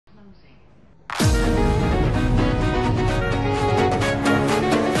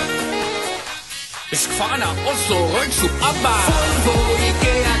Skvarna och så röks upp ABBA. Volvo,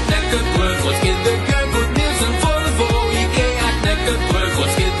 Ikea, knäckebröd, Roskilde, Björn, Nielsen. Volvo, Ikea, knäckebröd,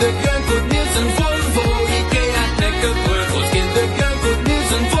 Roskilde, Björn, Nielsen. Volvo, Ikea, knäckebröd, Roskilde, Björn,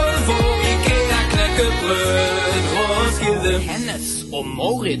 Nielsen. Volvo, Ikea, knäckebröd, Roskilde. Hennes och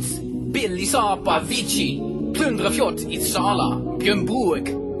Moritz, Billy Saab, Avicii, Plundra Fjott i Sala, Björn Borg,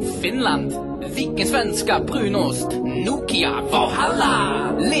 Finland, Viken svenska brunost, Nokia,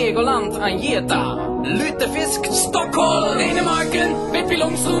 Valhalla, Legoland, Anjeta, Lutefisk, Stockholm, Enemarken, Pippi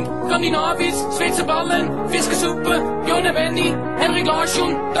Långstrump, Skandinavis, Schweizerballen, Fiskesuppe, Björn Benny, Henrik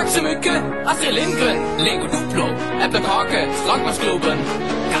Larsson, tack så mycket, Astrid Lindgren, Lego Duplo, Äppelkake, Slagmansklubben,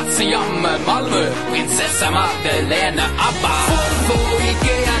 Katzenjammer, Malmö, Prinsessa Madeleine, ABBA. Volvo,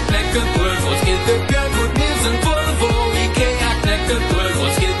 Ikea, knäckebröd, Roskilde, Björn, Nielsen. Volvo, Ikea, knäckebröd,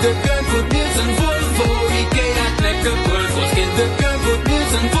 Roskilde, Björn, Nielsen. Volvo, Ikea, knäckebröd, Roskilde, Björn,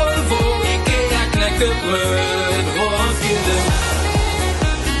 Nielsen. Volvo, Ikea, knäckebröd, Roskilde.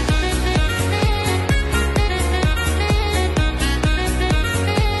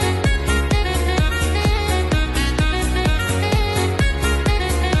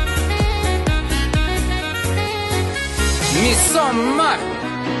 Midsommar,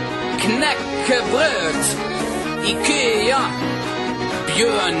 knäckebröd, Ikea,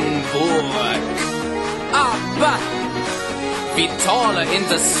 Björn Borg, ABBA. Vi talar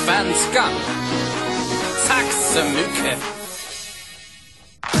inte svenska. Tack så mycket.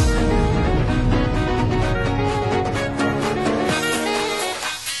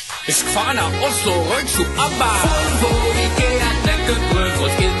 Skvarna och så röks upp ABBA. Volvo, Ikea, knäckebröd,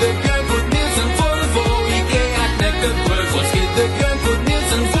 Roskilde, Björn, Nielsen. Volvo, Ikea, knäckebröd, Roskilde, Björn,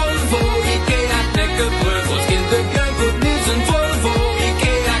 Nielsen. Volvo, Ikea, knäckebröd, Roskilde, Björn, Nielsen. Volvo,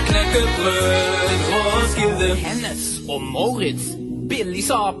 Ikea, knäckebröd, Roskilde. Hennes och Moritz, Billy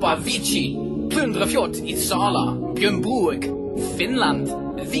Saab, Avicii, Plundra Fjott i Sala, Björn Borg, Finland,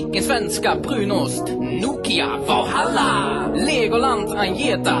 Viken svenska brunost, Nokia, Valhalla, Legoland,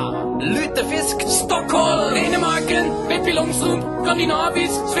 Anjeta, Lutefisk, Stockholm, Enemarken, Pippi Långstrump,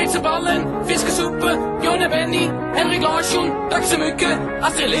 Skandinavis, Schweizerballen, Fiskesuppe, Björn Benny, Henrik Larsson, tack så mycket,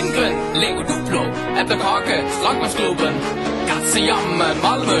 Astrid Lindgren, Lego Duplo, Äppelkake, Slagmansklubben, Katzenjammer,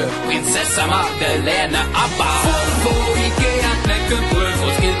 Malmö, Prinsessa Madeleine, ABBA. Volvo, Ikea, knäckebröd,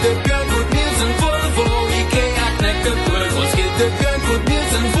 Roskilde, Björn, Nielsen. Volvo, Ikea, knäckebröd, Roskilde, Björn,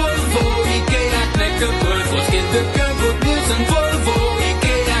 Nielsen. Volvo, Ikea, knäckebröd, Roskilde, Björn, Nielsen. Volvo,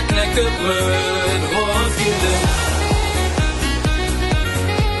 Ikea, knäckebröd, Roskilde.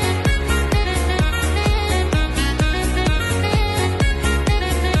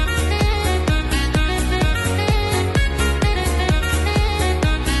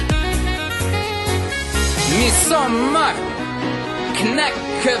 Midsommar,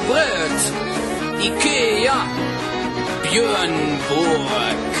 knäckebröd, Ikea, Björn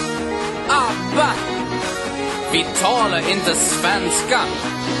Borg, ABBA. Vi talar inte svenska.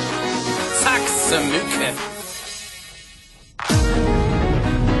 Tack så mycket.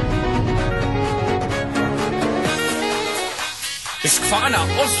 Skvarna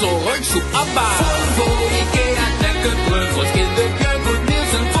och så röks upp ABBA. Volvo, Ikea, knäckebröd, Roskilde, Björn,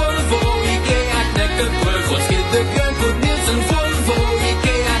 Nielsen. Volvo, Ikea, knäckebröd, Roskilde, Björn, Nielsen. Volvo,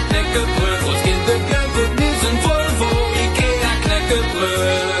 Ikea, knäckebröd, Roskilde, Björn, Nielsen. Volvo, Ikea,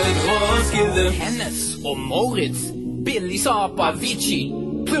 knäckebröd, Roskilde. Hennes och Moritz, Billy Saab, Avicii,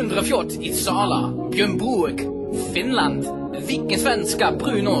 Plundra Fjott i Sala, Björn Borg, Finland, Viken svenska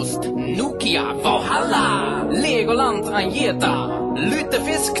brunost, Nokia, Valhalla, Legoland, Anjeta,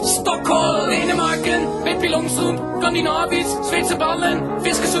 Lutefisk, Stockholm, Enemarken, Pippi Långstrump, Skandinavis, Schweizerballen,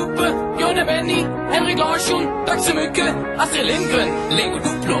 Fiskesuppe, Björn Benny, Henrik Larsson, tack så mycket, Astrid Lindgren, Lego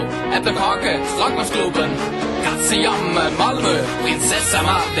Duplo, Äppelkake, Slagmansklubben, Katzenjammer, Malmö, Prinsessa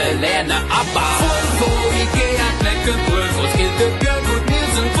Madeleine, ABBA. Volvo, Ikea, knäckebröd, Roskilde, Björn,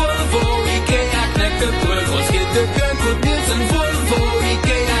 Nielsen. Volvo, Ikea, knäckebröd, Roskilde, Björn, Nielsen. Volvo,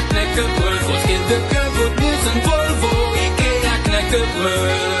 Ikea, knäckebröd, Roskilde, Björn, Nielsen. Volvo, Ikea,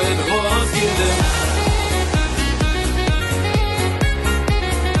 knäckebröd, Roskilde.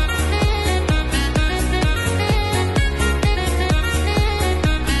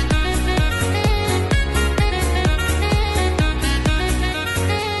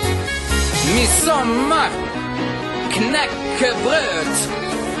 Midsommar, knäckebröd,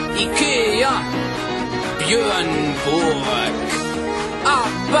 Ikea, Björn Borg,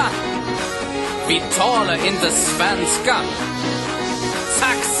 ABBA. Vi talar inte svenska.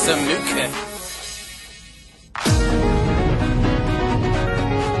 Tack så mycket.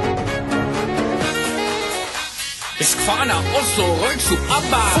 Skvarna och så röks upp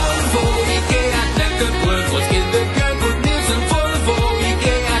ABBA. Volvo,